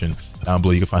description down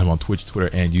below. You can find him on Twitch, Twitter,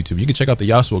 and YouTube. You can check out the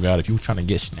Yasuo guide if you're trying to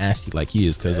get nasty like he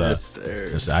is, because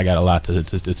I got a lot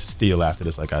to steal after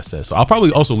this, like I said. So I'll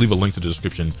probably also leave a link to the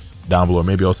description down below, or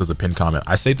maybe also as a pinned comment.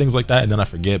 I say things like that and then I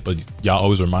forget, but y'all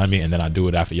always remind me, and then I do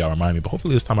it after y'all remind me. But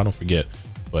hopefully this time I don't forget.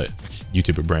 But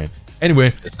YouTuber brain.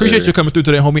 Anyway, appreciate you coming through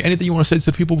today, homie. Anything you want to say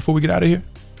to the people before we get out of here?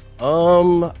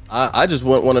 I just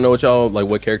want to know what y'all like.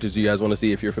 What characters do you guys want to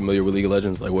see if you're familiar with League of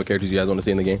Legends? Like, what characters do you guys want to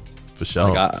see in the game? For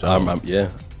sure. Like, yeah.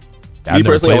 Me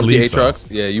personally, I want to see Aatrox.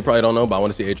 Yeah, you probably don't know, but I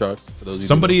want to see Aatrox. For those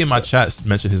somebody in my chat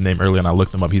mentioned his name earlier, and I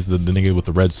looked him up. He's the nigga with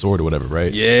the red sword or whatever,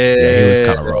 right? Yeah, he looks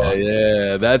kind of raw.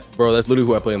 Yeah, that's literally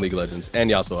who I play in League of Legends, and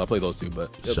Yasuo. I play those two,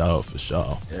 but for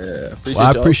sure. Yeah,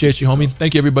 I appreciate you, homie.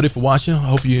 Thank you everybody for watching. I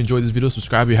hope you enjoyed this video.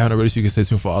 Subscribe if you haven't already, so you can stay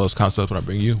tuned for all those concepts when I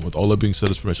bring you. With all that being said,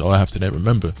 that's pretty much all I have today.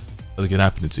 Remember, nothing can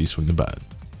happen until you swing the bat.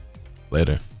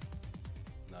 Later.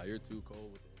 Nah, you're too cold.